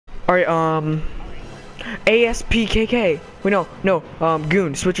Alright, ASPKK. Wait, no,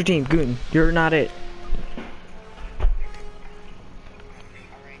 Goon, switch your team. Goon, you're not it.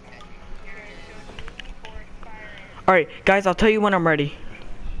 Alright, guys, I'll tell you when I'm ready.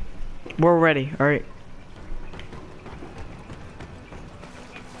 We're ready, alright.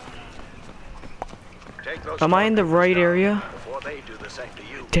 Am I in the right area?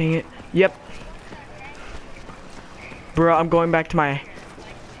 Dang it. Yep. Bro, I'm going back to my...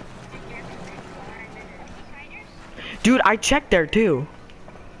 Dude, I checked there too.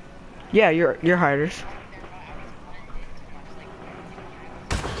 Yeah, you're hiders.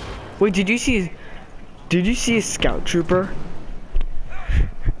 Wait, did you see a scout trooper?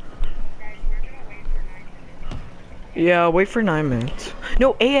 Yeah, wait for 9 minutes.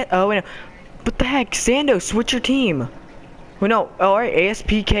 No, oh wait, no. What the heck, Sando, switch your team. Wait, no, oh, alright,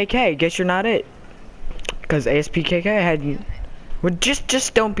 ASPKK, guess you're not it. Cause ASPKK had, well,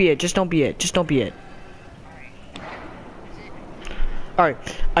 just don't be it, just don't be it. Alright,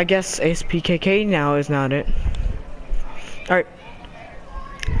 I guess ASPKK now is not it. Alright.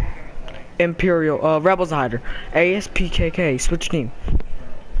 Imperial, Rebels hider. ASPKK, switch team.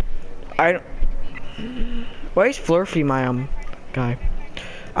 I don't... Why is Flurfy my, guy?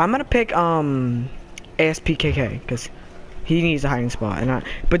 I'm gonna pick, ASPKK, because he needs a hiding spot,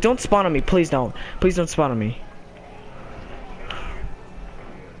 but don't spawn on me, please don't. Please don't spawn on me.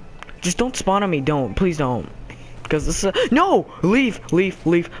 Just don't spawn on me, please don't. Because this is no! Leave, please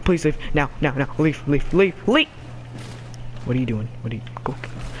leave. Now, leave. What are you doing? Go.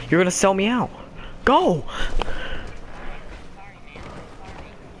 You're gonna sell me out. Go!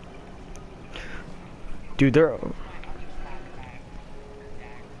 Dude, they're...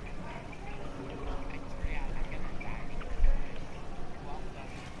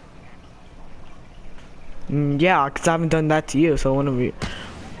 yeah, because I haven't done that to you, so one of you...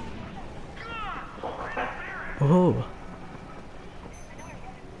 Oh.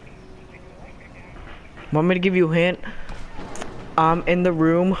 Want me to give you a hint? I'm in the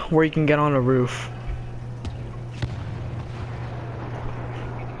room where you can get on a roof.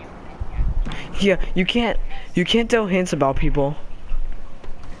 Yeah, you can't tell hints about people.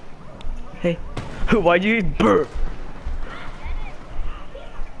 Hey, why'd you burp?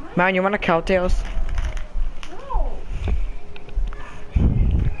 Man, you wanna cowtails?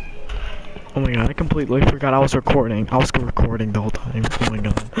 Oh my god, I completely forgot I was recording. I was recording the whole time. Oh my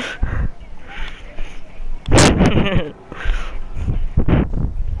god.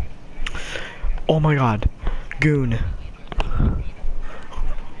 Oh my god. Goon.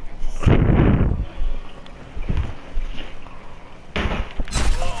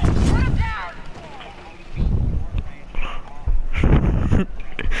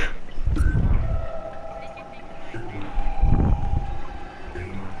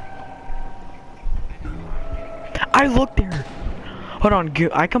 I looked there. Hold on,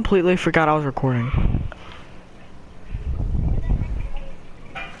 I completely forgot I was recording.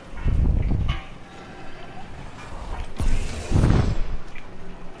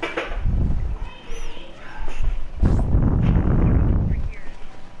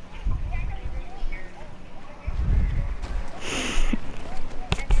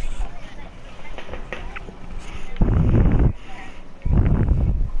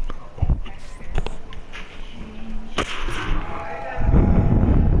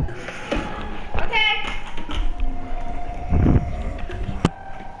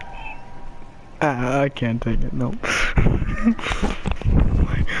 I can't take it, no.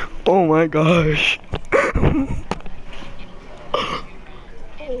 Oh my gosh.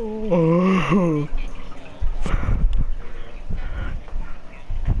 Oh.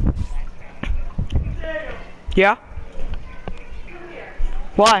 Yeah?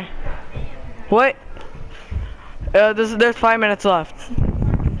 Why? What? There's 5 minutes left.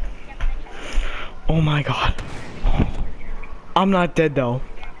 Oh my god. I'm not dead though.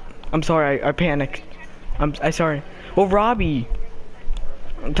 I'm sorry, I panicked. I'm sorry. Well, Robbie.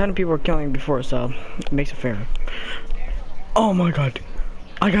 A ton of people were killing me before, so it makes it fair. Oh my god.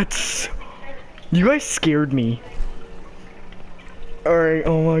 You guys scared me. Alright,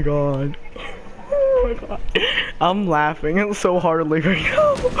 oh my god. Oh my god. I'm laughing so hardly right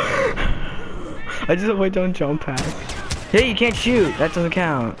now. I just hope I don't jump pack. Hey, you can't shoot. That doesn't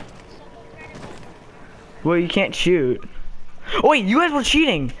count. Well, you can't shoot. Oh wait, you guys were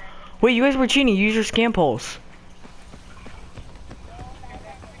cheating. Wait, you guys were cheating. Use your scam pulse.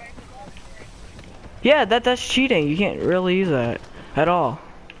 Yeah, that's cheating. You can't really use that at all.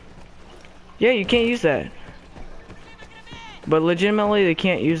 Yeah, you can't use that. But legitimately, they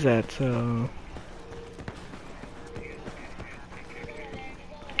can't use that, so...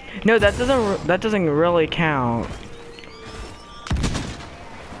 No, that doesn't really count.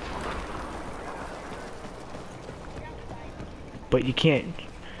 But you can't.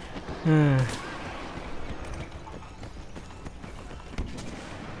 I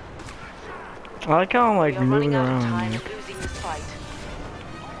like how I'm like moving around.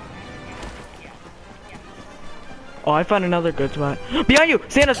 Oh, I found another good spot. Behind you!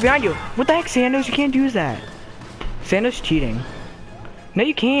 Sandos, behind you! What the heck, Sandos? You can't use that. Sandos cheating. No,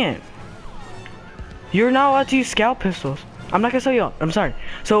 you can't. You're not allowed to use scout pistols. I'm not gonna tell you all. I'm sorry.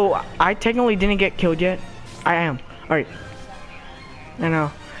 So, I technically didn't get killed yet. I am. Alright. I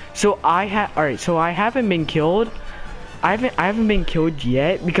know. So, alright, so I haven't been killed. I haven't been killed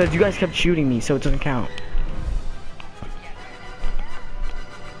yet because you guys kept shooting me, so it doesn't count.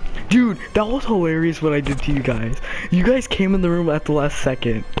 Dude, that was hilarious what I did to you guys. You guys came in the room at the last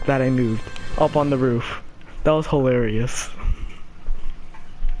second that I moved up on the roof. That was hilarious.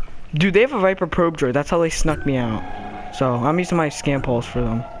 Dude, they have a Viper probe droid. That's how they snuck me out. So, I'm using my scan pulse for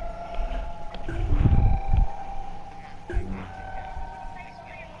them.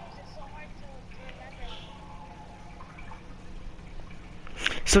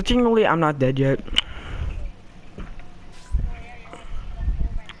 So, technically, I'm not dead yet.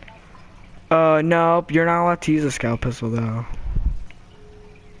 Nope, you're not allowed to use a scout pistol though.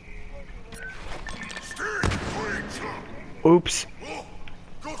 Oops.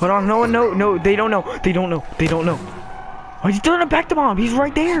 Hold on, no, they don't know. They don't know. Oh, he's throwing a back to bomb. He's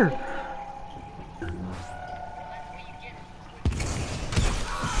right there.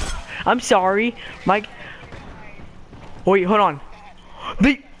 I'm sorry, Mike. Wait, hold on.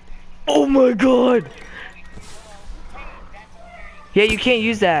 Oh my god. Yeah, you can't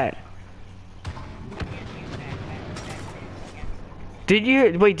use that. Didn't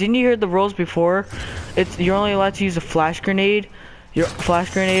you hear the rules before? You're only allowed to use a flash grenade, jump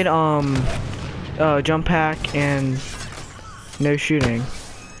pack, and no shooting.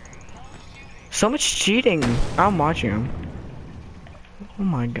 So much cheating. I'm watching him. Oh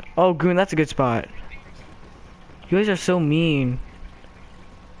my god. Oh, Goon, that's a good spot. You guys are so mean.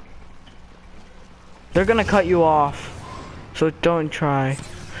 They're gonna cut you off. So don't try.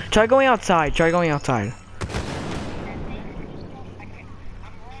 Try going outside.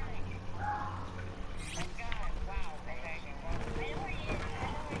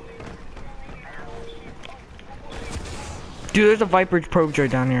 Dude, there's a Viper probe droid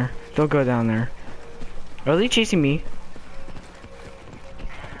down here. Don't go down there. Are they chasing me?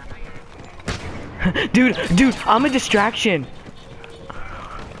 dude, I'm a distraction.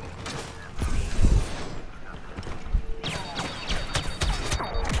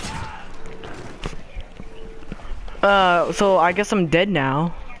 So I guess I'm dead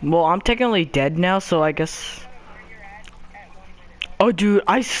now. Well, I'm technically dead now, so I guess. Oh, dude,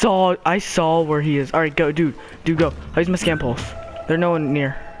 I saw where he is. All right, go, dude, go. I use my scan pulse. There's no one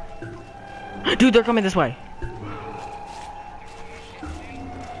near. Dude, they're coming this way.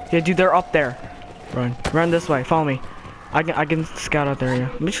 Yeah, dude, they're up there. Run this way. Follow me. I can scout out there. Yeah.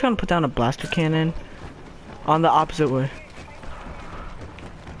 I'm just gonna put down a blaster cannon on the opposite way.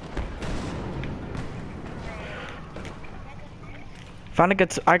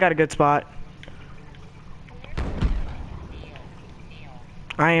 I got a good spot.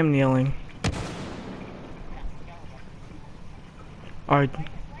 I am kneeling. Alright.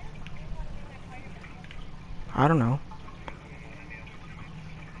 I don't know.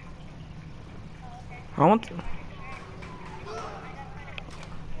 I want.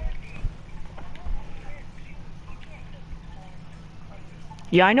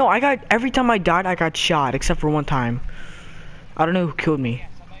 Yeah, I know. Every time I died, I got shot, except for one time. I don't know who killed me.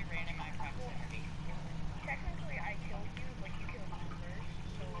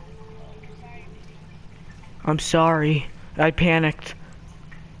 I'm sorry. I panicked.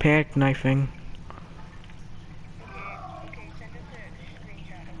 Panic knifing.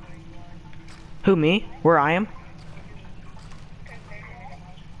 Who, me? Where I am?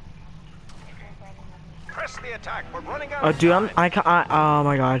 Press the attack. We're running out. Oh, dude, oh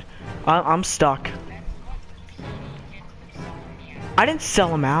my god. I'm stuck. I didn't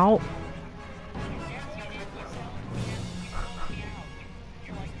sell him out.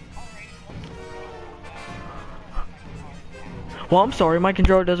 Well, I'm sorry, my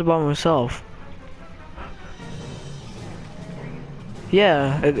controller does it by myself.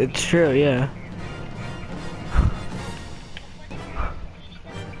 Yeah, it's true, yeah.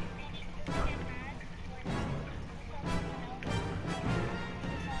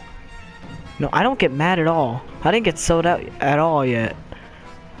 No, I don't get mad at all. I didn't get sold out at all yet.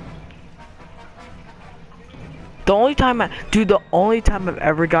 The only time time dude, the only time I've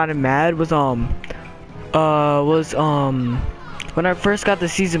ever gotten mad was when I first got the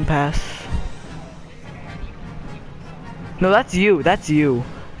season pass. No, that's you. That's you.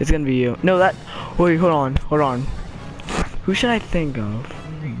 It's gonna be you. No, that. Wait, hold on. Hold on. Who should I think of?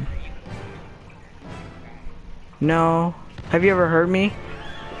 No. Have you ever heard me?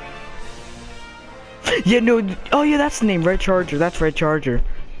 Yeah, no. Oh, yeah, that's the name. Red Charger. That's Red Charger.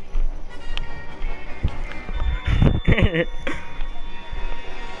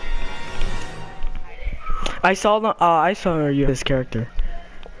 I saw you this character.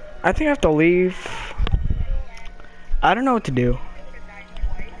 I think I have to leave. I don't know what to do.